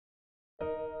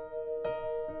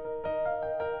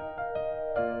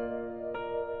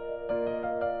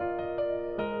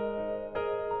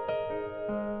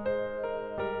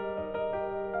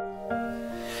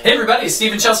Hey everybody, it's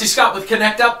Steve and Chelsea Scott with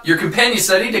Connect Up, your companion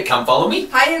study to Come Follow Me.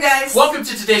 Hi you guys. Welcome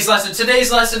to today's lesson.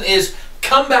 Today's lesson is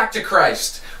Come Back to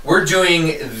Christ. We're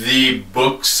doing the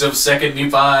books of 2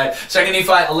 Nephi, 2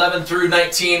 Nephi 11 through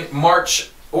 19,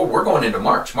 we're going into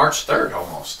March 3rd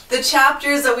almost. The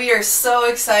chapters that we are so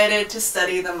excited to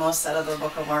study the most out of the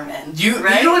Book of Mormon. You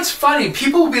know what's funny?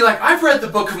 People will be like, I've read the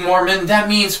Book of Mormon, that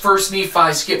means 1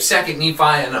 Nephi, skip 2 Nephi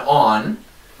and on.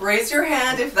 Raise your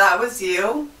hand if that was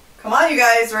you. Come on you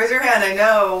guys, raise your hand. I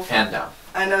know. Hand down.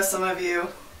 I know some of you,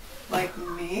 like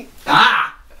me.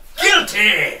 Ah!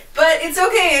 Guilty! But it's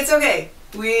okay, it's okay.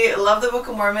 We love the Book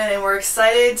of Mormon and we're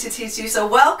excited to teach you. So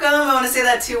welcome, I want to say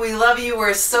that too. We love you.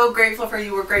 We're so grateful for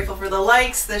you. We're grateful for the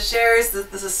likes, the shares,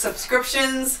 the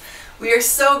subscriptions. We are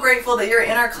so grateful that you're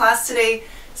in our class today.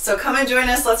 So come and join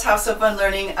us. Let's have some fun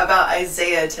learning about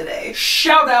Isaiah today.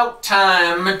 Shout out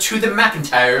time to the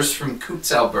McIntyres from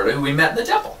Coots, Alberta, who we met in the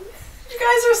temple. You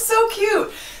guys are so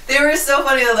cute. They were so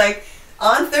funny. They're like,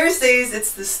 on Thursdays,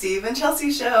 it's the Steve and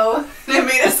Chelsea show. And it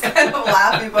made us kind of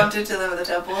laugh. We bumped into them at the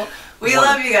temple. We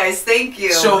love you guys. Thank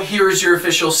you. So here is your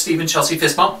official Steve and Chelsea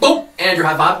fist bump. Boom! And your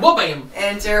high five. Whoop, bam!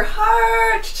 And your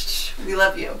heart. We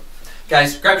love you.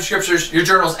 Guys, grab your scriptures, your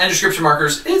journals, and your scripture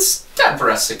markers. It's time for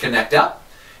us to connect up.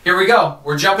 Here we go.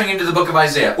 We're jumping into the book of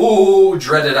Isaiah. Ooh,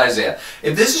 dreaded Isaiah.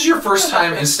 If this is your first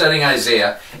time in studying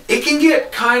Isaiah, it can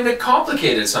get kind of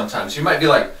complicated sometimes. You might be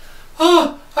like,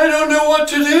 oh, I don't know what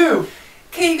to do.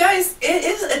 Okay, you guys, it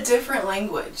is a different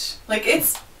language. Like,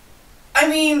 I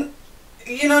mean,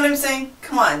 you know what I'm saying?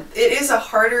 Come on. It is a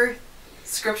harder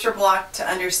scripture block to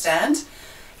understand.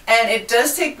 And it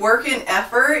does take work and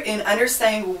effort in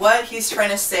understanding what he's trying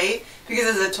to say,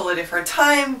 because it's a totally different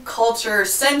time, culture,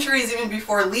 centuries even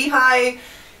before Lehi,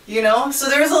 you know? So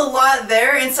there's a lot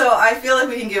there, and so I feel like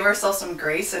we can give ourselves some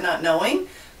grace in not knowing.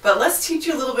 But let's teach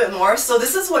you a little bit more. So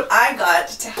this is what I got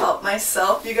to help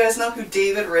myself. You guys know who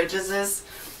David Ridges is?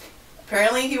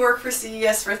 Apparently he worked for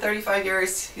CES for 35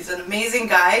 years. He's an amazing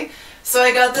guy. So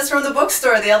I got this from the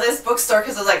bookstore, the LDS bookstore,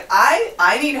 because I was like,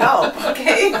 I need help,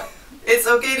 okay? It's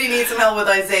okay to need some help with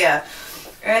Isaiah.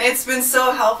 And it's been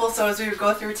so helpful. So as we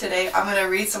go through today, I'm going to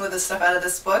read some of the stuff out of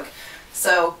this book.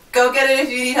 So go get it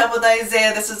if you need help with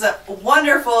Isaiah. This is a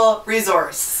wonderful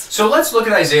resource. So let's look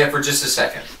at Isaiah for just a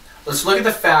second. Let's look at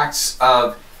the facts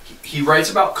of, he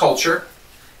writes about culture.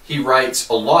 He writes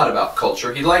a lot about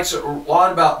culture. He likes a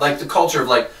lot about like the culture of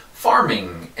like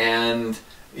farming and,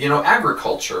 you know,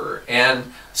 agriculture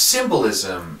and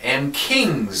symbolism and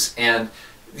kings and,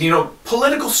 you know,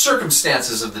 political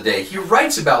circumstances of the day. He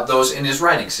writes about those in his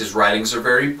writings. His writings are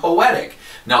very poetic,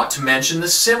 not to mention the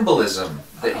symbolism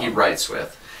that he writes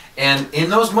with. And in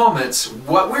those moments,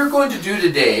 what we're going to do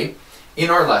today in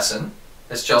our lesson,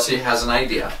 as Chelsea has an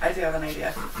idea. I do have an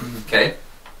idea. Okay.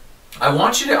 I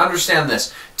want you to understand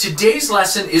this. Today's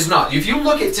lesson is not, if you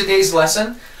look at today's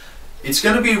lesson, it's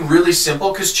going to be really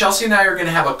simple because Chelsea and I are going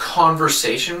to have a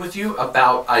conversation with you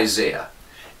about Isaiah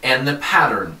and the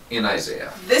pattern in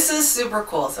Isaiah. This is super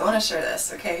cool, so I want to share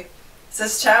this, okay? It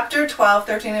says chapter 12,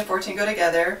 13, and 14 go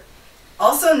together.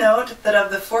 Also note that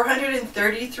of the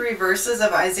 433 verses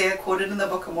of Isaiah quoted in the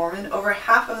Book of Mormon, over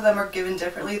half of them are given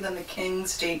differently than the King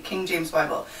James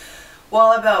Bible.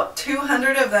 While about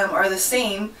 200 of them are the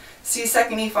same, see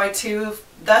 2 Nephi 2.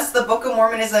 Thus the Book of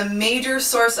Mormon is a major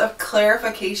source of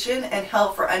clarification and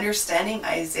help for understanding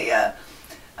Isaiah.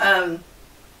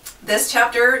 This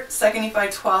chapter, 2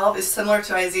 Nephi 12, is similar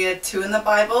to Isaiah 2 in the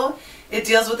Bible. It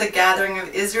deals with the gathering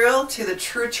of Israel to the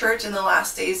true church in the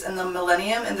last days and the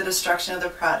millennium and the destruction of the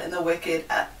proud and the wicked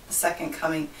at the second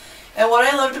coming. And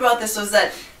what I loved about this was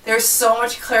that there's so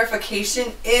much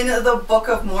clarification in the Book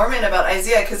of Mormon about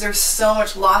Isaiah because there's so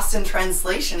much lost in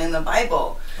translation in the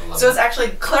Bible. So it's actually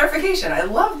clarification. I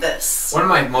love this. One of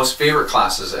my most favorite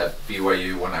classes at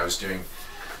BYU when I was doing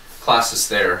classes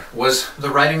there was the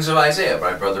writings of Isaiah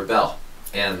by Brother Bell.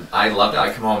 And I loved it.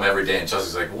 I come home every day and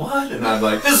Chelsea's like, what? And I'm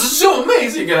like, this is so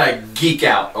amazing. And I geek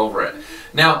out over it.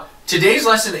 Now, today's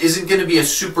lesson isn't going to be a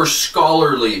super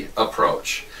scholarly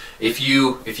approach. If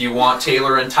you want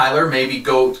Taylor and Tyler, maybe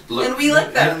go look. And we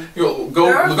like them.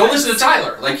 Go listen to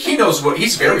Tyler. Like he knows what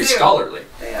he's very scholarly.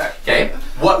 They are. Okay.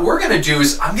 What we're gonna do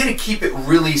is I'm gonna keep it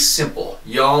really simple.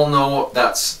 Y'all know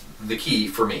that's the key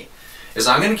for me. Is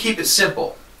I'm gonna keep it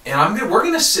simple, and we're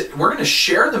gonna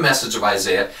share the message of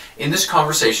Isaiah in this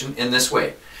conversation in this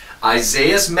way.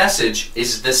 Isaiah's message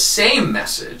is the same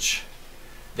message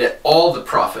that all the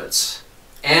prophets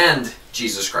and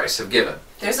Jesus Christ have given.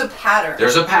 There's a pattern.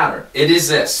 There's a pattern. It is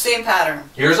this. Same pattern.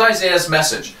 Here's Isaiah's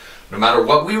message. No matter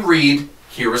what we read,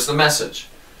 here is the message.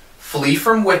 Flee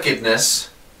from wickedness,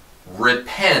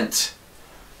 repent,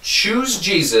 choose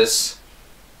Jesus,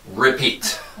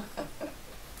 repeat.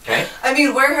 Okay? I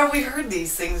mean, where have we heard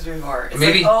these things before? It's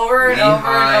Maybe like over and Nephi, over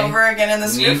and over again in the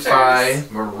scriptures.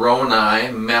 Nephi,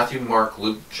 Moroni, Matthew, Mark,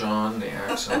 Luke, John, the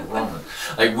Acts, and Romans.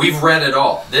 Like, we've read it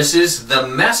all. This is the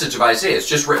message of Isaiah. It's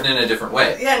just written in a different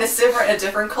way. Yeah, and it's different, a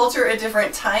different culture, a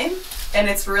different time. And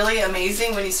it's really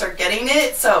amazing when you start getting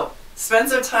it. So spend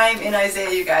some time in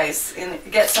Isaiah, you guys, and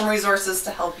get some resources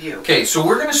to help you. Okay, so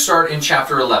we're going to start in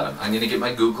chapter 11. I'm going to get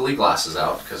my googly glasses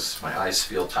out because my eyes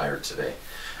feel tired today.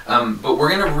 But we're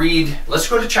going to read, let's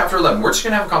go to chapter 11. We're just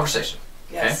going to have a conversation.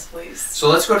 Yes, okay? please. So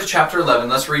let's go to chapter 11.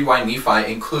 Let's read why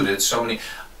Nephi included so many.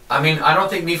 I mean, I don't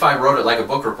think Nephi wrote it like a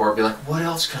book report. Be like, what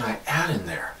else can I add in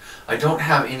there? I don't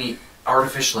have any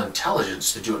artificial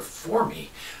intelligence to do it for me.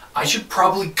 I should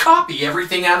probably copy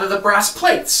everything out of the brass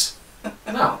plates.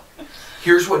 No.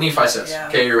 Here's what Nephi says. Yeah.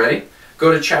 Okay, you ready?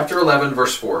 Go to chapter 11,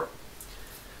 verse 4.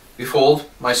 Behold,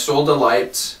 my soul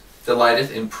delighteth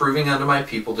in proving unto my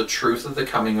people the truth of the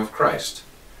coming of Christ.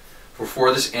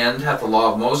 For this end hath the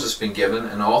law of Moses been given,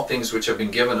 and all things which have been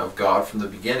given of God from the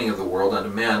beginning of the world unto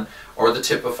man are the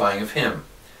typifying of him.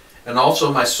 And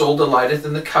also my soul delighteth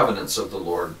in the covenants of the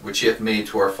Lord, which he hath made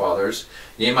to our fathers.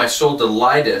 Yea, my soul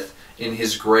delighteth in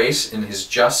his grace, in his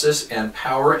justice, and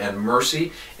power, and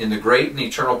mercy, in the great and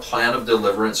eternal plan of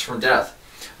deliverance from death.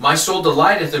 My soul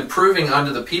delighteth in proving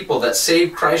unto the people that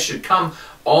save Christ should come,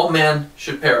 all men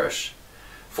should perish.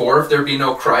 For if there be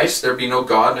no Christ, there be no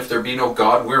God, and if there be no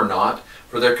God, we're not.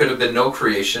 For there could have been no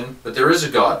creation, but there is a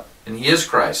God, and he is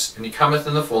Christ, and he cometh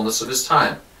in the fullness of his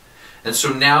time. And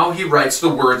so now he writes the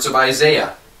words of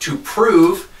Isaiah to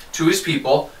prove to his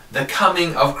people the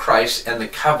coming of Christ and the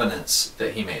covenants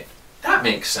that he made. That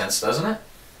makes sense, doesn't it?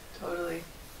 Totally.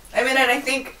 I mean, and I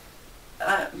think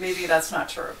maybe that's not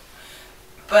true.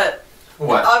 But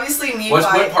what? Obviously Nephi...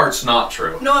 What part's not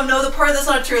true? No, the part that's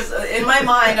not true is, in my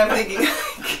mind, I'm thinking...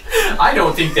 I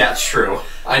don't think that's true.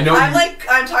 I know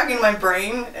I'm talking to my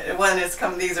brain when it's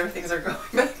come, these things are going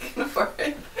back and forth.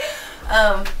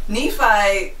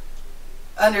 Nephi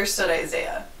understood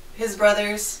Isaiah. His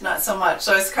brothers, not so much.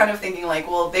 So I was kind of thinking like,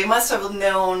 well, they must have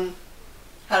known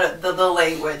how to, the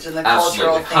language and the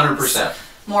cultural things 100%.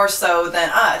 More so than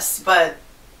us, but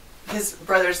his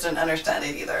brothers didn't understand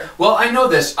it either. Well, I know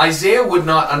this. Isaiah would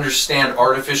not understand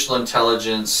artificial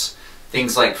intelligence,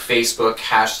 things like Facebook,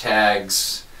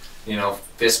 hashtags, you know,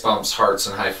 fist bumps, hearts,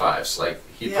 and high fives. Like,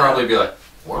 he'd probably be like,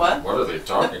 what are they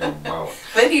talking about?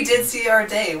 But he did see our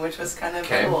day, which was kind of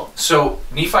cool. So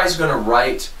Nephi's going to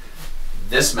write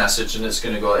this message, and it's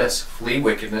going to go this: flee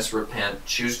wickedness, repent,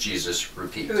 choose Jesus,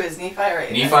 repeat. Who is Nephi,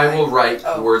 right? Nephi will write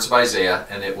the words of Isaiah,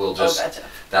 and it will just, gotcha.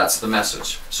 That's the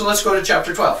message. So let's go to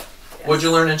chapter 12. Yes. What'd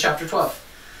you learn in chapter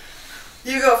 12?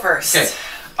 You go first. Okay.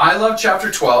 I love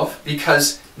chapter 12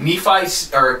 because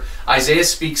Isaiah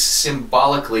speaks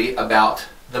symbolically about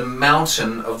the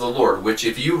mountain of the Lord, which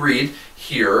if you read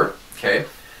here, okay,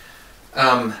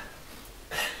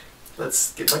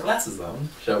 let's get my glasses on,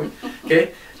 shall we?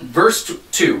 Okay, verse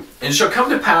 2, and it shall come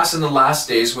to pass in the last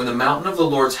days when the mountain of the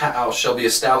Lord's house shall be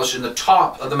established in the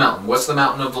top of the mountain. What's the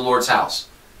mountain of the Lord's house?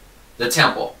 The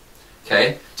temple.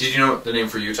 Okay, did you know the name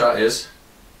for Utah is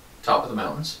Top of the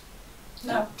Mountains?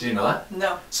 No. Do you know that?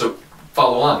 No. So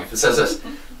follow along. If it says this,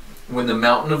 when the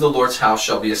mountain of the Lord's house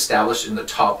shall be established in the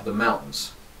top of the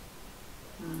mountains.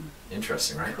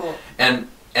 Interesting, right? Cool. And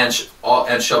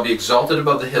shall be exalted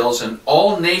above the hills, and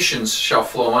all nations shall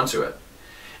flow unto it.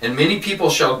 And many people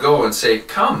shall go and say,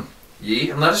 Come, ye,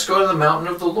 and let us go to the mountain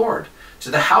of the Lord, to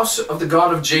the house of the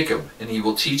God of Jacob, and he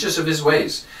will teach us of his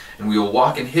ways, and we will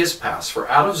walk in his paths. For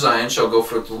out of Zion shall go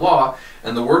forth the law,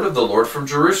 and the word of the Lord from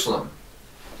Jerusalem.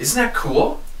 Isn't that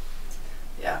cool?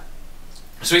 Yeah.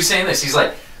 So he's saying this. He's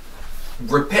like,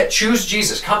 repent, choose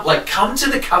Jesus. Come to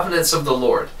the covenants of the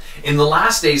Lord. In the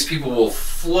last days, people will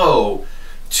flow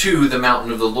to the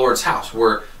mountain of the Lord's house,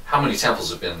 where how many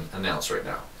temples have been announced right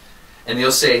now? And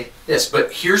he'll say this,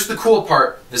 but here's the cool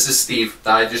part. This is Steve,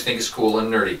 that I just think is cool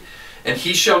and nerdy. And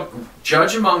he shall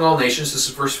judge among all nations, this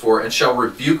is verse 4, and shall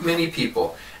rebuke many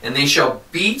people, and they shall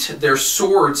beat their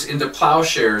swords into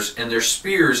plowshares and their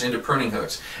spears into pruning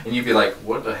hooks. And you'd be like,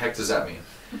 what the heck does that mean?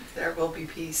 There will be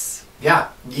peace. Yeah,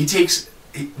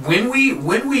 when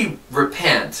we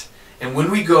repent, and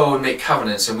when we go and make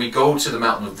covenants, and we go to the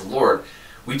mountain of the Lord,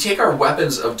 we take our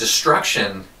weapons of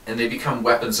destruction, and they become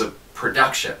weapons of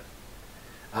production.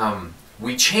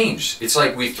 We change. It's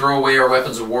like we throw away our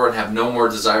weapons of war and have no more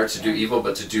desire to do evil,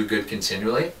 but to do good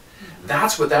continually. Mm-hmm.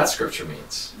 That's what that scripture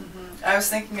means. Mm-hmm. I was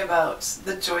thinking about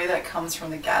the joy that comes from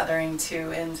the gathering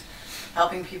too, and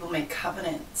helping people make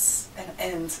covenants,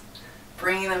 and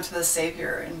bringing them to the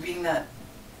Savior, and being that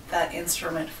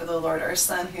instrument for the Lord. Our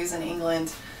son, who's in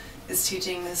England, is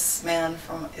teaching this man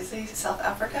from, is he South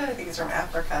Africa? I think he's from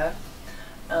Africa.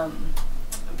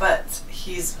 But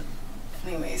he's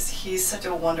such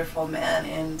a wonderful man,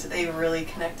 and they really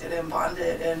connected and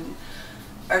bonded. And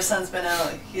our son's been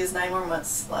out, he has 9 more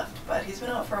months left, but he's been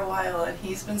out for a while, and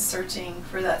he's been searching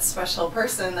for that special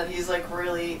person that he's like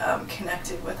really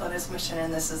connected with on his mission,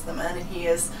 and this is the man, and he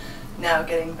is now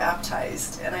getting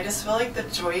baptized. And I just feel like the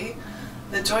joy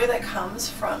that comes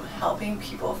from helping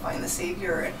people find the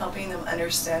Savior and helping them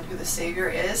understand who the Savior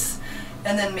is,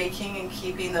 and then making and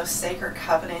keeping those sacred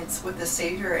covenants with the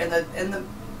Savior, and the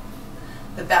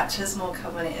baptismal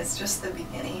covenant is just the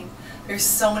beginning. There's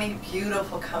so many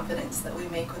beautiful covenants that we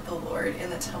make with the Lord in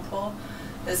the temple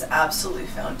that is absolutely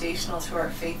foundational to our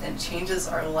faith and changes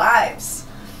our lives.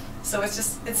 So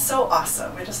it's so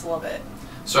awesome. I just love it.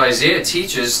 So Isaiah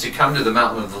teaches to come to the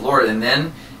mountain of the Lord, and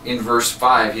then in verse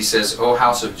 5 he says, O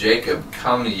house of Jacob,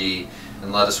 come ye,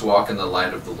 and let us walk in the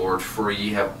light of the Lord, for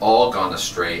ye have all gone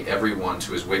astray, every one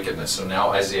to his wickedness. So now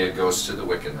Isaiah goes to the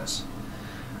wickedness.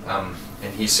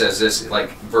 And he says this,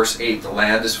 like verse 8, the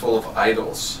land is full of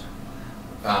idols.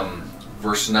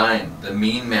 Verse 9, the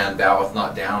mean man boweth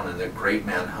not down, and the great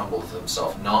man humbleth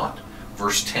himself not.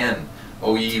 Verse 10,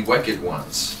 O ye wicked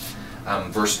ones.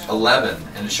 Verse 11,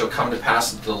 and it shall come to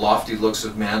pass that the lofty looks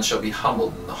of man shall be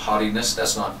humbled, and the haughtiness,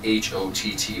 that's not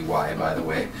H-O-T-T-Y, by the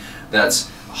way,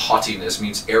 that's haughtiness,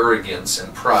 means arrogance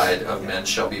and pride of men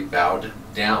shall be bowed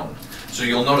down. So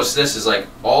you'll notice this is like,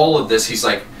 all of this, he's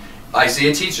like,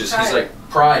 Isaiah teaches, he's like,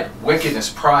 pride,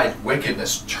 wickedness,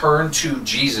 turn to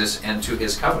Jesus and to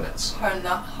his covenants.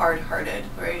 Not hard-hearted,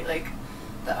 right? Like,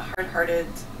 the hard-hearted,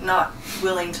 not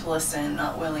willing to listen,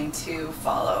 not willing to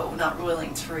follow, not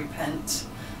willing to repent,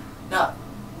 not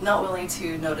willing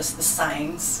to notice the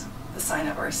signs, the sign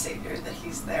of our Savior, that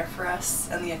he's there for us,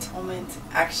 and the atonement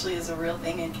actually is a real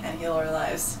thing and can heal our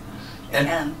lives.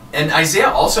 And Isaiah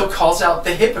also calls out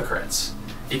the hypocrites.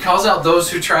 He calls out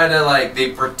those who try to, like,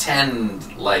 they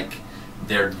pretend like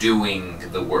they're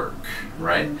doing the work,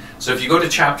 right? Mm-hmm. So if you go to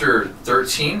chapter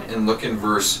 13 and look in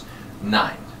verse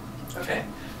 9, okay?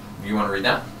 You want to read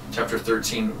that? Chapter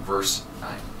 13, verse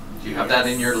 9. Do you have that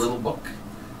in your little book?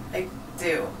 I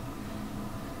do.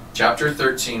 Chapter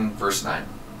 13, verse 9.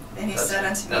 And he said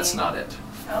unto me... That's not it.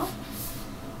 Oh?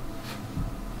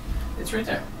 It's right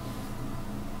there.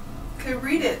 Okay,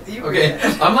 read it. You okay, read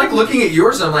it. I'm like looking at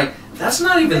yours and I'm like, that's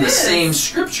not even the same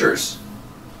scriptures.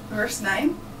 Verse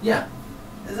 9? Yeah.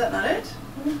 Is that not it?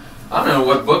 I don't know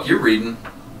what book you're reading.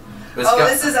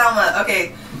 This is Alma.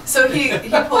 Okay, so he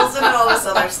pulls in all this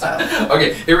other stuff.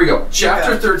 Okay, here we go.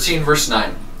 Chapter 13, verse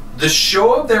 9. The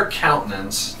show of their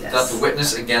countenance doth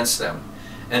witness against them,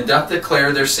 and doth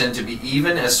declare their sin to be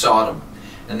even as Sodom,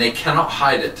 and they cannot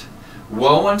hide it.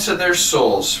 Woe unto their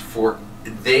souls, for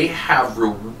they have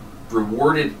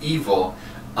rewarded evil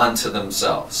unto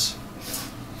themselves.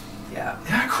 Yeah.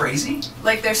 Isn't that crazy?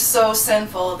 Like, they're so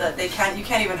sinful that you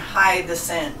can't even hide the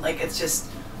sin. Like, it's just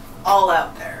all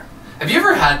out there. Have you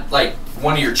ever had, like,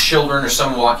 one of your children or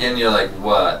someone walk in and you're like,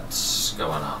 what's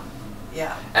going on?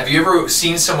 Yeah. Have you ever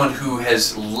seen someone who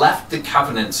has left the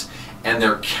covenants and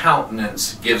their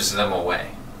countenance gives them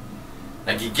away?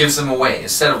 Like, it gives them away.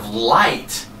 Instead of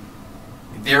light,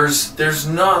 there's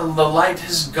none. The light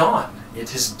has gone.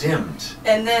 It has dimmed.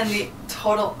 And then the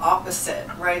total opposite,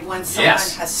 right? When someone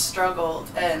has struggled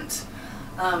and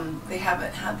they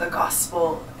haven't had the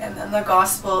gospel, and then the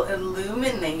gospel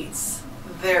illuminates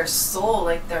their soul,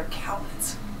 like their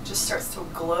countenance just starts to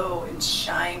glow and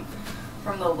shine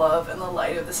from the love and the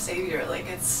light of the Savior. Like,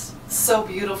 it's so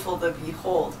beautiful to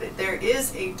behold. There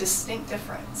is a distinct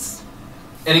difference.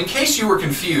 And in case you were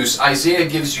confused, Isaiah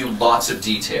gives you lots of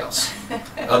details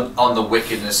on the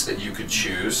wickedness that you could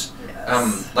choose.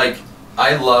 Yes. Like,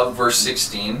 I love verse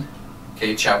 16,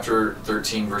 okay, chapter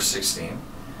 13, verse 16.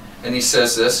 And he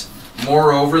says this,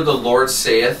 Moreover, the Lord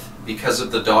saith, because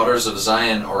of the daughters of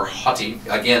Zion are haughty,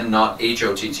 again, not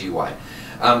H-O-T-T-Y,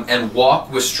 and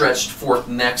walk with stretched forth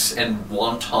necks and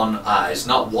wanton eyes.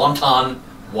 Not wanton,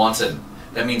 wanton.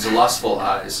 That means lustful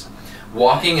eyes.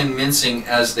 Walking and mincing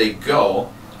as they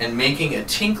go, and making a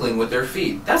tinkling with their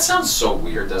feet. That sounds so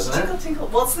weird, doesn't it? Tinkle, tinkle.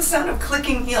 Well, it's the sound of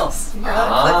clicking heels. You hear that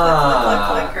click,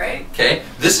 click, click, click, right? Okay.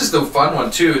 This is the fun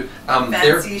one, too.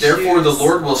 Therefore the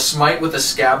Lord will smite with a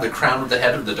scab the crown of the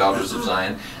head of the daughters of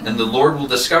Zion, and the Lord will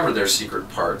discover their secret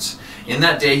parts. In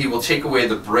that day he will take away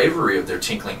the bravery of their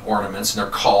tinkling ornaments, and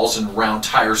their calls and round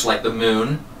tires like the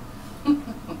moon.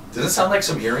 Does it sound like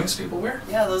some earrings people wear?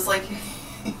 Yeah, those like...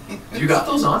 You got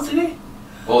those on today?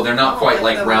 Oh, they're not quite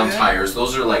like round tires.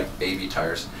 Those are like baby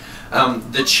tires.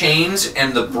 The chains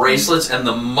and the bracelets and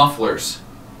the mufflers.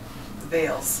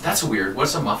 Veils. That's weird.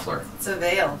 What's a muffler? It's a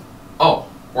veil. Oh,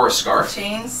 or a scarf.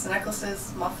 Chains,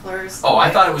 necklaces, mufflers. Oh, I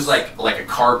thought it was like a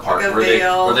car part Like a where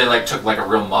veil. they like took like a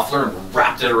real muffler and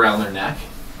wrapped it around their neck.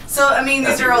 So I mean,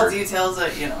 That'd these be are all weird. details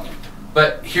that, you know.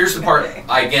 But here's the part. Okay.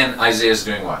 Again, Isaiah's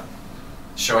doing what?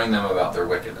 Showing them about their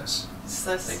wickedness. It's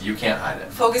this Like, you can't hide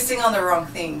it. focusing on the wrong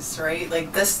things, right?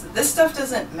 Like this stuff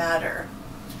doesn't matter,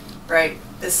 right?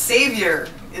 The Savior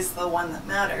is the one that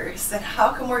matters. Then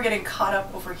how come we're getting caught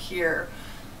up over here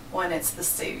when it's the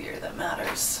Savior that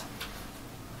matters?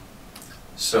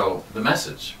 So the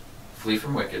message: flee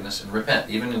from wickedness and repent.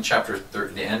 Even in chapter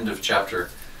the end of chapter,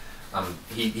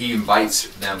 he invites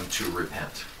them to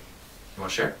repent. You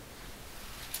want to share?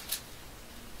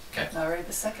 Okay. Not right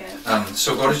this second.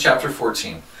 So go to chapter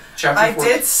 14. Chapter I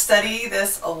 14. did study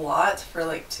this a lot for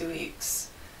like 2 weeks.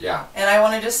 Yeah. And I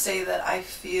want to just say that I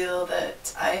feel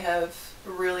that I have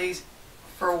really,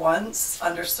 for once,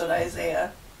 understood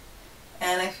Isaiah.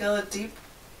 And I feel a deep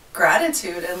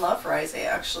gratitude and love for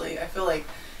Isaiah, actually. I feel like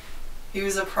he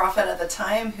was a prophet at the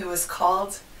time who was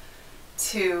called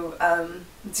to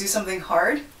do something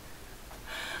hard.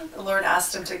 The Lord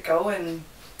asked him to go and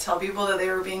tell people that they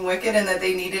were being wicked and that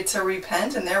they needed to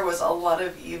repent, and there was a lot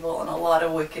of evil and a lot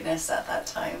of wickedness at that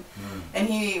time. And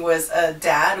he was a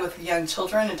dad with young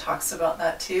children and talks about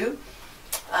that too.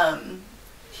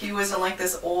 He wasn't like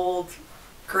this old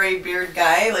gray beard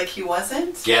guy, like he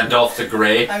wasn't. Gandalf the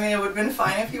Grey. I mean, it would have been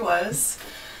fine if he was.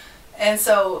 And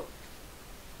so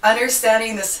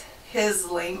understanding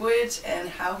his language and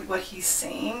what he's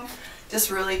saying just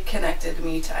really connected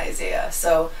me to Isaiah.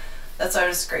 So that's why I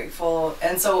was grateful.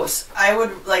 And so I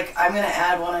would, like, I'm going to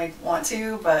add when I want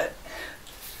to, but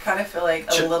kind of feel like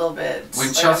a little bit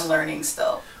like I'm learning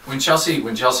still. When Chelsea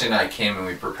and I came and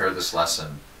we prepared this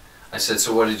lesson, I said,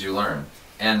 so what did you learn?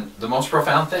 And the most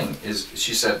profound thing is,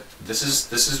 she said, this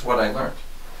is what I learned.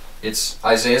 It's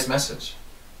Isaiah's message.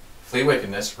 Flee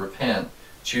wickedness, repent,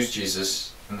 choose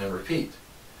Jesus, and then repeat.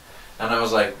 And I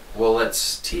was like, well,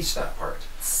 let's teach that part.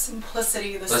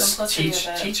 Simplicity, Let's simplicity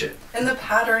of it. teach it. And the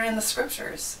pattern in the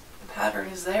scriptures. The pattern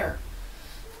is there.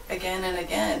 Again and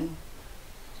again.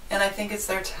 And I think it's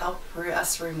there to help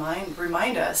us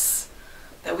remind us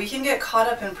that we can get caught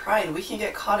up in pride. We can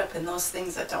get caught up in those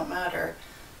things that don't matter.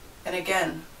 And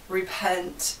again,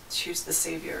 repent, choose the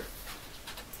Savior.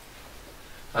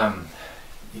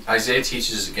 Isaiah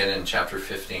teaches again in chapter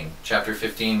 15. Chapter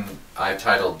 15 I've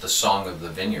titled The Song of the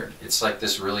Vineyard. It's like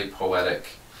this really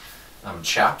poetic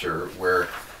chapter where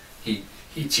he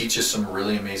teaches some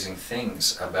really amazing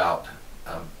things about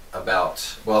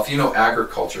well, if you know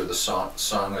agriculture, the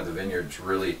song of the vineyard's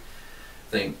really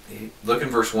thing. Look in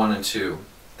verse 1 and 2.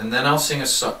 And then I'll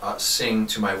sing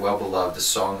to my well-beloved the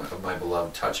song of my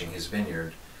beloved touching his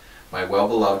vineyard. My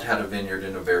well-beloved had a vineyard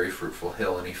in a very fruitful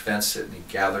hill, and he fenced it, and he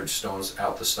gathered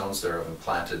the stones thereof, and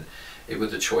planted it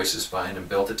with the choicest vine, and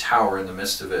built a tower in the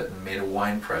midst of it, and made a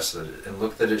winepress and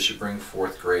looked that it should bring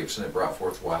forth grapes, and it brought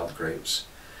forth wild grapes.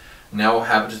 Now,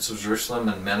 inhabitants of Jerusalem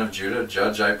and men of Judah,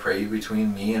 judge, I pray you,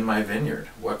 between me and my vineyard.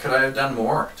 What could I have done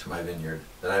more to my vineyard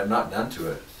that I have not done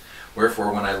to it?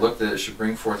 Wherefore, when I looked that it should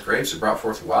bring forth grapes, it brought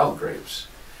forth wild grapes.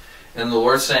 And the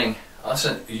Lord's saying,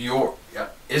 listen,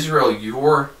 Israel,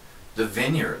 you're the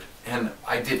vineyard, and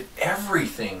I did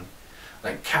everything,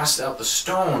 like cast out the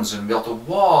stones and built a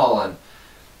wall, and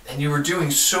you were doing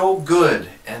so good,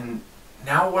 and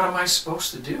now what am I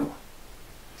supposed to do?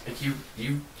 Like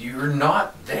you're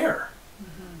not there.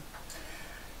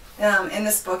 In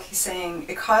this book, he's saying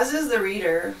it causes the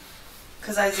reader,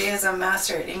 because Isaiah is a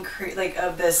master at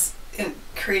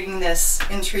creating this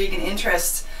intrigue and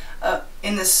interest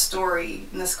in this story,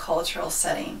 in this cultural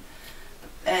setting.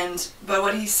 But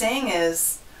what he's saying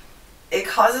is, it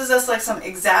causes us like some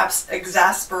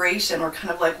exasperation, or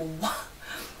kind of like,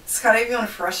 it's kind of even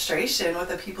frustration with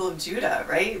the people of Judah,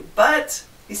 right? But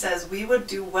he says we would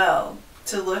do well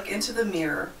to look into the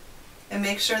mirror and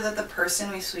make sure that the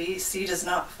person we see does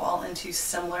not fall into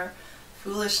similar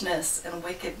foolishness and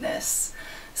wickedness.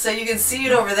 So you can see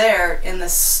it over there in the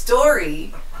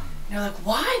story. You're like,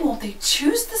 why won't they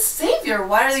choose the Savior?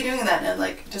 Why are they doing that? And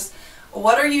like, just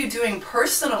what are you doing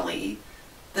personally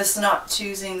that's not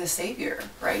choosing the Savior,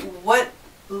 right? What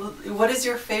is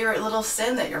your favorite little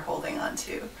sin that you're holding on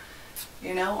to?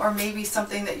 You know, or maybe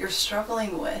something that you're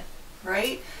struggling with,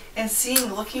 right? And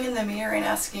looking in the mirror and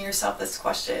asking yourself this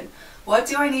question: what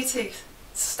do I need to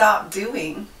stop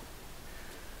doing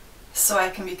so I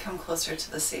can become closer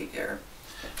to the Savior?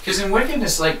 Because in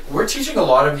wickedness, like, we're teaching a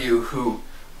lot of you who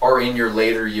are in your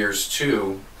later years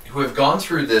too, who have gone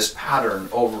through this pattern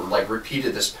over, like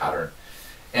repeated this pattern.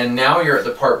 And now you're at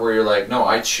the part where you're like, no,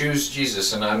 I choose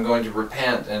Jesus and I'm going to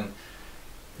repent.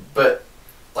 But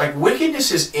like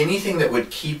wickedness is anything that would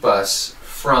keep us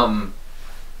from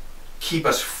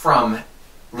returning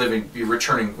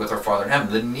with our Father in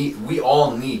heaven. We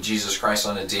all need Jesus Christ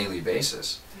on a daily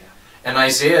basis. Yeah. And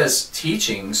Isaiah's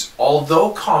teachings,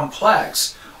 although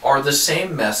complex, are the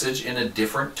same message in a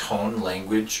different tone,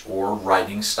 language, or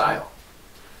writing style.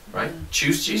 Right? Mm-hmm.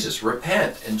 Choose Jesus.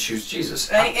 Repent and choose Jesus.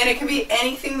 And it can be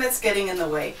anything that's getting in the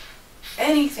way.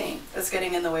 Anything that's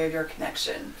getting in the way of your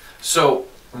connection. So,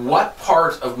 what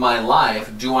part of my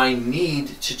life do I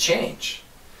need to change?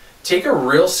 Take a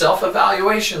real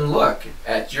self-evaluation look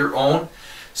at your own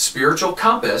spiritual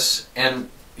compass. And,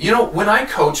 you know, when I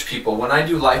coach people, when I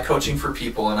do life coaching for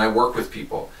people and I work with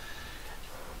people,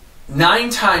 9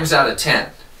 times out of 10,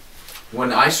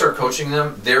 when I start coaching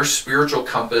them, their spiritual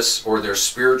compass or their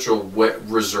spiritual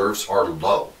reserves are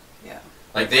low. Yeah.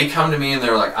 Like they come to me and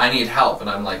they're like, I need help. And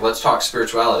I'm like, let's talk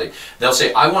spirituality. They'll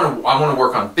say, I want to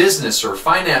work on business or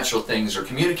financial things or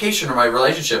communication or my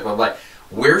relationship. I'm like,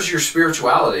 where's your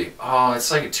spirituality? Oh,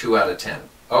 it's like a 2 out of 10.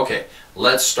 Okay,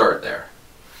 let's start there.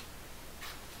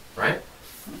 Right?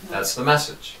 Mm-hmm. That's the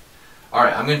message. All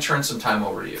right, I'm going to turn some time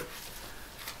over to you.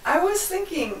 I was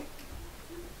thinking,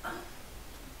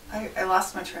 I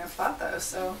lost my train of thought though,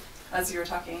 so as you were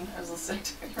talking, I was listening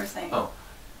to what you were saying. Oh.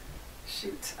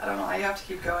 Shoot, I don't know, I have to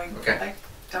keep going. Okay. I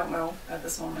don't know at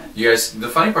this moment. You guys, the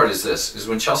funny part is this, is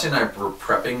when Chelsea and I were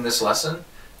prepping this lesson,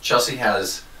 Chelsea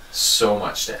has so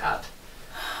much to add.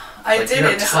 I did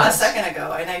it a second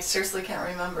ago, and I seriously can't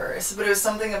remember. But it was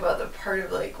something about the part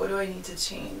of like, what do I need to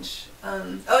change?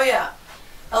 Oh yeah,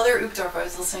 Elder Uchtdorf, I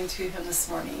was listening to him this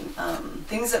morning.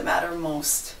 Things that matter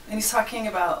most, and he's talking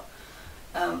about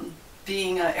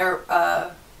being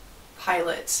a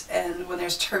pilot, and when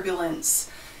there's turbulence,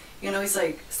 you know, he's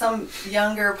like, some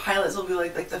younger pilots will be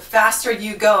like the faster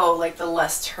you go, like the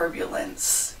less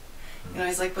turbulence. You know,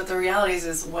 he's like, but the reality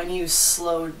is when you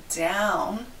slow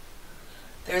down,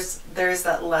 there's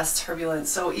that less turbulence.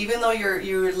 So even though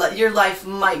your life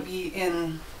might be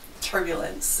in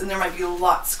turbulence and there might be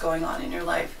lots going on in your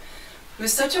life, it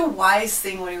was such a wise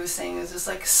thing what he was saying. It was just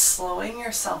like slowing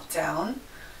yourself down.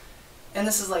 And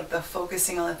this is like the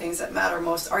focusing on the things that matter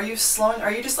most. Are you slowing?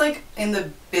 Are you just like in the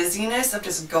busyness of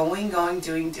just going,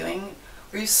 doing?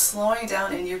 Or are you slowing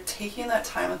down and you're taking that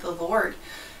time with the Lord?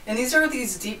 And these are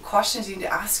these deep questions you need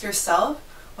to ask yourself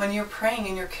when you're praying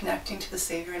and you're connecting to the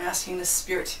Savior and asking the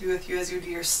Spirit to be with you as you do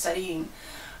your studying.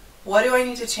 What do I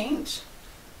need to change?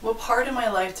 What part of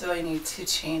my life do I need to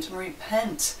change and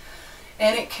repent?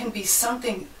 And it can be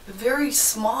something very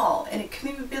small, and it can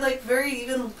even be like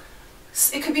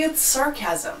it could be a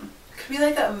sarcasm. It could be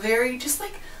like that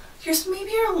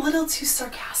maybe you're a little too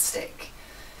sarcastic,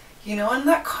 you know, and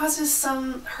that causes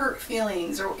some hurt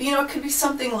feelings, or, you know, it could be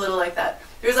something little like that.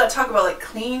 There's that talk about like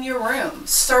clean your room.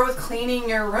 Start with cleaning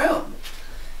your room,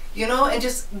 you know, and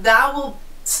just that will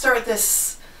start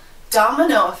this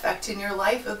domino effect in your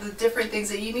life of the different things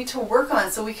that you need to work on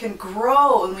so we can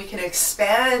grow and we can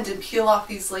expand and peel off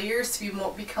these layers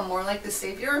to become more like the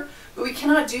Savior. But we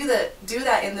cannot do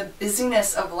that in the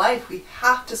busyness of life. We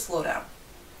have to slow down.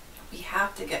 We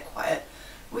have to get quiet.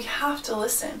 We have to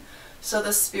listen so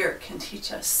the Spirit can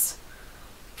teach us.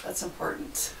 That's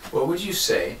important. What would you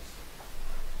say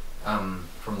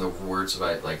from the words of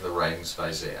like the writings of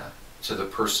Isaiah to the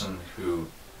person who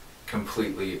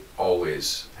completely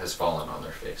always has fallen on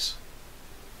their face,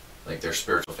 like their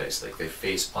spiritual face, like they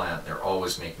face plant, they're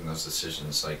always making those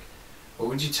decisions? Like, what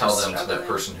would you tell them to that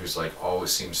person who's like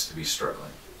always seems to be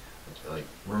struggling? Like,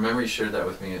 remember you shared that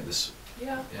with me at this.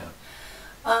 Yeah.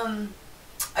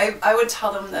 I would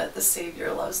tell them that the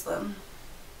Savior loves them.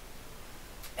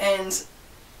 And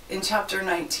in chapter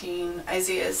 19,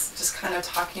 Isaiah is just kind of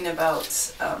talking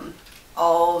about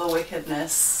all the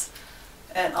wickedness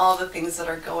and all the things that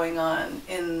are going on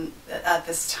at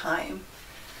this time.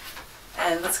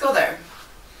 And let's go there.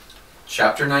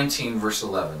 Chapter 19, verse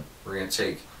 11. We're going to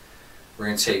take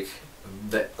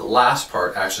the last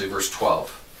part, actually verse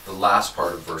 12. The last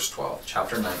part of verse 12.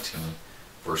 Chapter 19,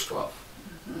 verse 12.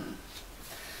 Mm-hmm.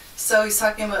 So he's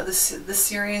talking about the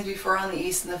Syrians before on the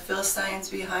east and the Philistines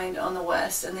behind on the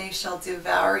west, and they shall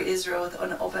devour Israel with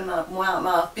an open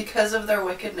mouth because of their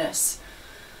wickedness.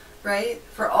 Right?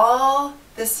 For all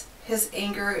this, his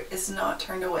anger is not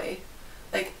turned away.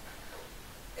 Like,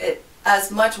 as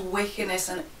much wickedness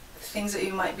and things that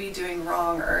you might be doing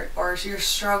wrong, or you're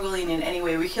struggling in any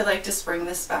way, we could like just bring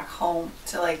this back home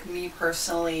to like me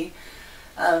personally.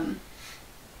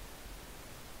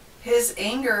 His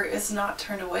anger is not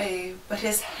turned away, but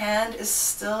his hand is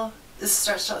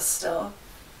stretched out still.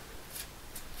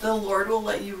 The Lord will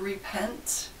let you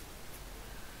repent.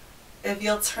 if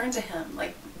you'll turn to him.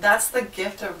 Like, that's the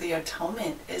gift of the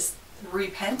atonement, is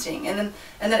repenting. And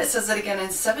then it says it again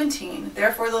in 17.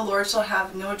 Therefore the Lord shall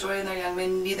have no joy in their young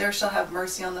men, neither shall have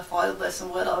mercy on the fatherless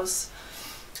and widows.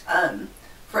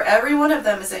 For every one of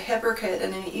them is a hypocrite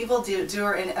and an evil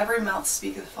doer, and every mouth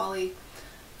speaketh folly.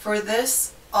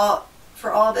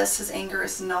 For all this his anger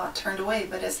is not turned away,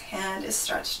 but his hand is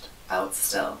stretched out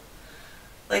still.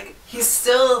 Like, he's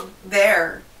still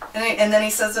there. And then he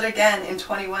says it again in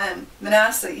 21.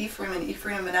 Manasseh, Ephraim, and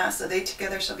Ephraim, Manasseh, they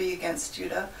together shall be against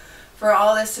Judah. For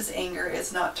all this his anger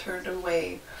is not turned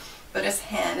away, but his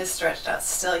hand is stretched out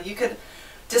still. You could,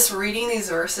 just reading these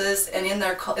verses, and in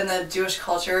the Jewish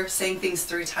culture, saying things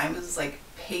 3 times is like,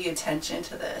 pay attention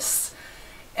to this.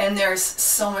 And there's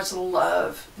so much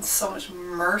love and so much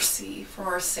mercy from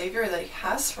our Savior that he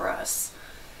has for us.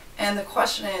 And the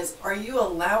question is, are you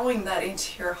allowing that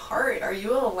into your heart? Are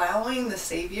you allowing the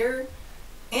Savior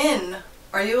in?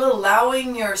 Are you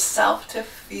allowing yourself to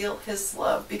feel his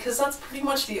love? Because that's pretty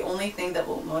much the only thing that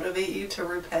will motivate you to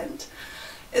repent,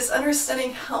 is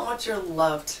understanding how much you're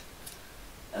loved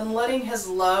and letting his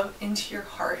love into your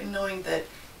heart, and knowing that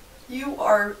you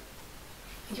are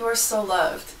so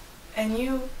loved. And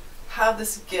you have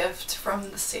this gift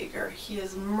from the Savior. He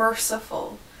is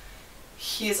merciful.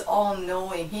 He is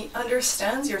all-knowing. He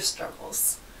understands your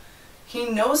struggles. He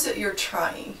knows that you're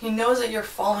trying. He knows that you're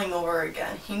falling over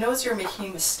again. He knows you're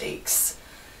making mistakes.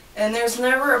 And there's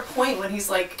never a point when he's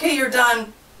like, okay, you're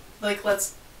done. Like,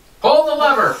 let's pull the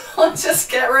lever. Let's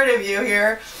just get rid of you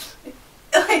here.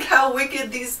 Like how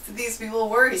wicked these people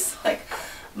were. He's like,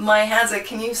 my hands, like,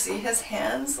 can you see his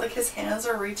hands? Like, his hands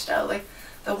are reached out, like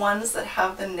the ones that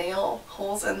have the nail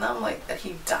holes in them, like that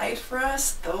he died for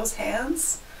us, those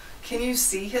hands. Can you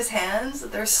see his hands?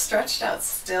 They're stretched out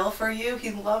still for you.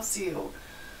 He loves you.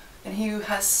 And he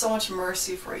has so much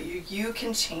mercy for you. You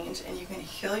can change and you can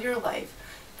heal your life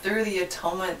through the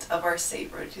atonement of our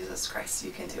Savior, Jesus Christ.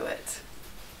 You can do it.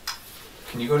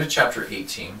 Can you go to chapter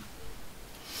 18?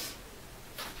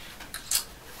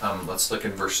 Let's look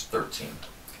in verse 13.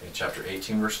 Okay, chapter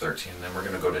 18, verse 13. And then we're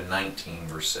going to go to 19,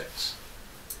 verse 6.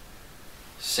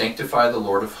 Sanctify the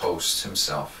Lord of hosts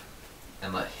himself,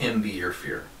 and let him be your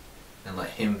fear, and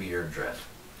let him be your dread.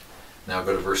 Now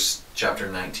go to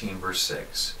chapter 19, verse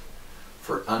 6.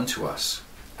 For unto us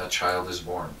a child is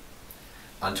born,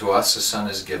 unto us a son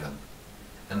is given,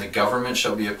 and the government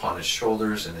shall be upon his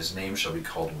shoulders, and his name shall be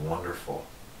called Wonderful,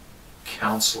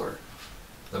 Counselor,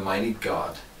 the Mighty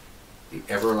God, the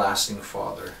Everlasting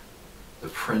Father, the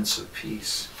Prince of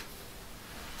Peace.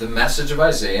 The message of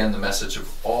Isaiah and the message of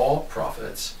all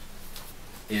prophets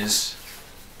is,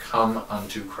 come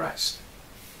unto Christ.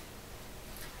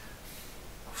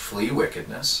 Flee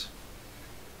wickedness,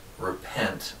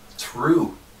 repent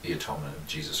through the atonement of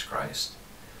Jesus Christ,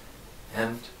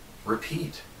 and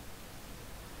repeat.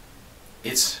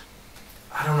 It's,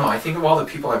 I don't know, I think of all the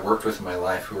people I've worked with in my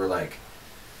life who are like,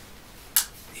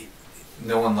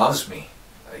 no one loves me.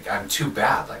 Like, I'm too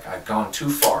bad. Like, I've gone too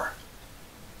far.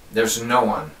 There's no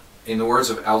one, in the words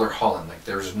of Elder Holland, like,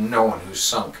 there's no one who's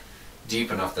sunk deep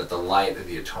enough that the light of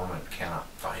the atonement cannot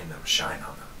find them, shine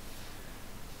on them.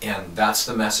 And that's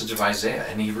the message of Isaiah.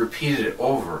 And he repeated it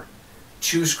over.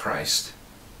 Choose Christ.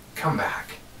 Come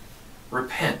back.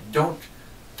 Repent. Don't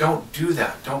do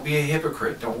that. Don't be a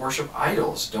hypocrite. Don't worship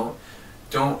idols.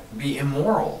 Don't be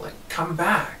immoral. Like, come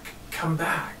back. Come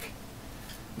back.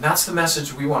 And that's the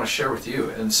message we want to share with you.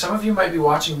 And some of you might be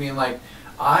watching being like,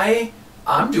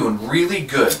 I'm doing really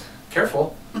good.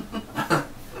 Careful.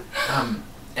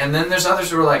 And then there's others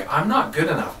who are like, I'm not good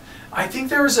enough. I think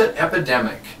there is an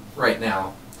epidemic right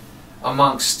now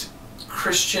amongst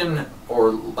Christian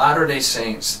or Latter-day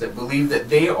Saints that believe that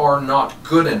they are not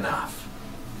good enough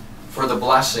for the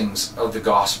blessings of the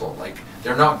gospel. Like,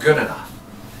 they're not good enough.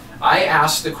 I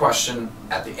ask the question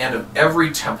at the end of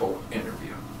every temple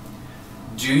interview,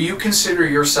 do you consider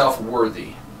yourself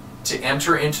worthy to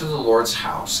enter into the Lord's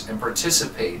house and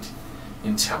participate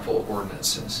in temple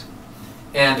ordinances?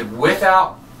 And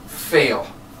without fail,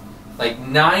 like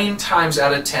 9 times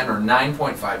out of 10 or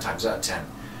 9.5 times out of 10,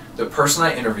 the person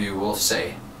I interview will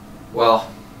say, well,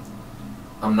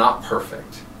 I'm not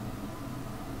perfect,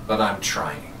 but I'm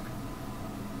trying.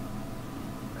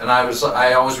 And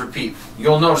I always repeat,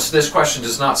 you'll notice this question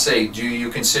does not say, do you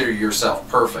consider yourself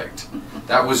perfect?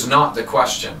 That was not the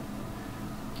question.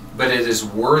 But it is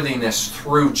worthiness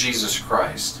through Jesus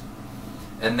Christ.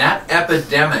 And that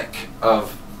epidemic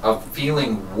of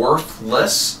feeling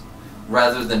worthless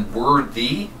rather than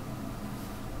worthy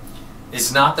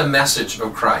is not the message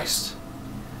of Christ.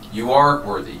 You are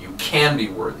worthy. You can be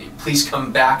worthy. Please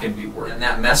come back and be worthy. And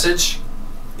that message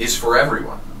is for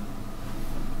everyone.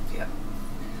 Yeah.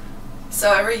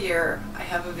 So every year I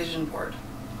have a vision board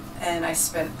and I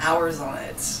spend hours on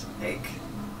it. Like,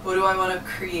 what do I want to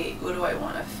create? What do I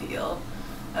want to feel?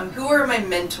 Who are my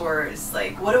mentors?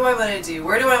 Like, what do I want to do?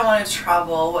 Where do I want to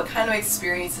travel? What kind of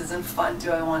experiences and fun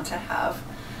do I want to have?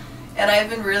 And I've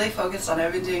been really focused on it.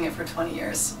 I've been doing it for 20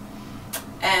 years.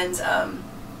 And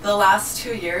the last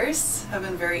 2 years have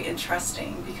been very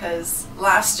interesting because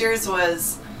last year's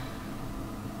was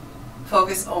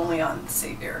focus only on the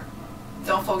Savior.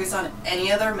 Don't focus on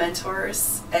any other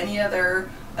mentors, any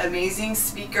other amazing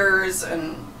speakers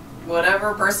and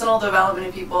whatever personal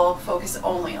development people. Focus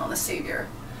only on the Savior.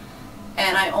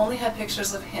 And I only had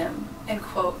pictures of him and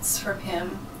quotes from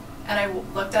him. And I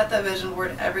looked at the vision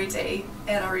board every day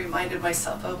and I reminded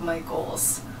myself of my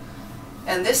goals.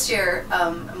 And this year,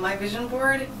 my vision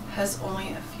board has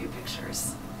only a few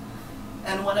pictures.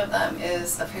 And one of them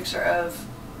is a picture of,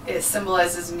 it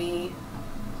symbolizes me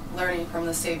learning from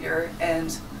the Savior,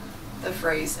 and the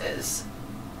phrase is,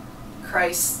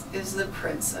 Christ is the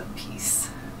Prince of Peace.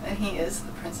 And he is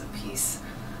the Prince of Peace.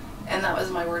 And that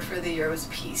was my word for the year, was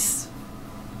peace.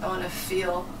 I want to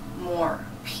feel more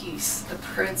peace, the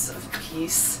Prince of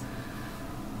Peace.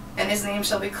 And his name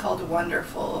shall be called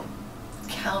Wonderful,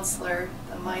 Counselor,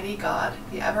 the Mighty God,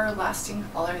 the Everlasting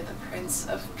Father, the Prince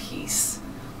of Peace.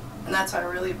 And that's why I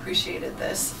really appreciated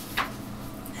this,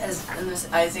 as in this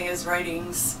Isaiah's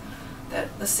writings,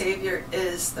 that the Savior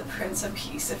is the Prince of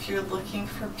Peace. If you're looking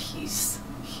for peace,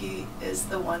 he is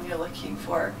the one you're looking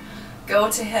for.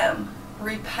 Go to him,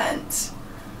 repent,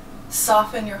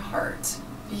 soften your heart,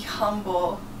 be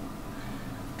humble,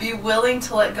 be willing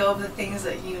to let go of the things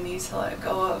that you need to let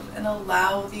go of, and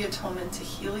allow the atonement to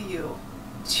heal you.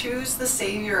 Choose the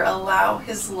Savior, allow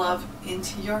his love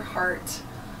into your heart.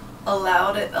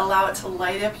 Allow it to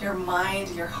light up your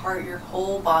mind, your heart, your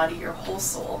whole body, your whole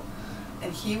soul.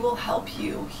 And he will help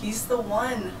you. He's the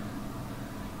one.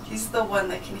 He's the one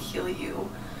that can heal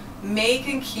you. Make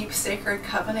and keep sacred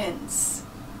covenants.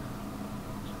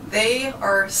 They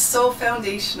are so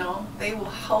foundational. They will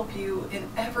help you in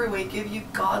every way, give you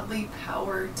godly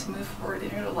power to move forward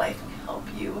in your life and help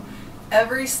you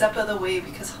every step of the way,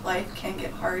 because life can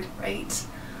get hard, right?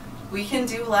 We can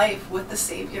do life with the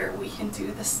Savior. We can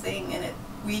do this thing, and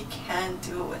we can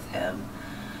do it with him.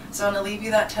 So I want to leave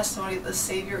you that testimony that the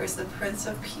Savior is the Prince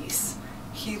of Peace.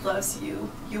 He loves you.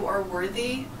 You are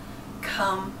worthy.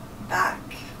 Come back.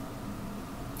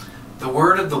 The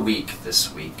word of the week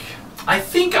this week. I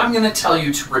think I'm going to tell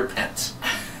you to repent.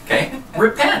 Okay?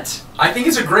 Repent. I think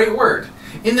it's a great word.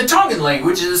 In the Tongan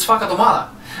language, it is whakatomara,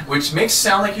 which makes it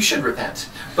sound like you should repent.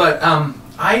 But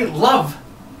I love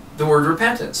the word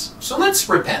repentance. So let's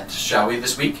repent, shall we,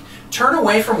 this week? Turn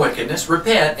away from wickedness,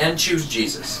 repent, and choose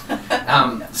Jesus.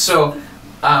 Don't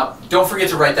forget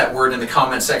to write that word in the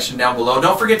comment section down below.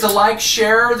 Don't forget to like,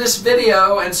 share this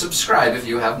video, and subscribe if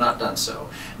you have not done so.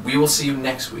 We will see you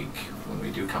next week when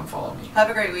we do Come Follow Me. Have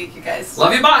a great week, you guys.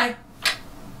 Love you, bye!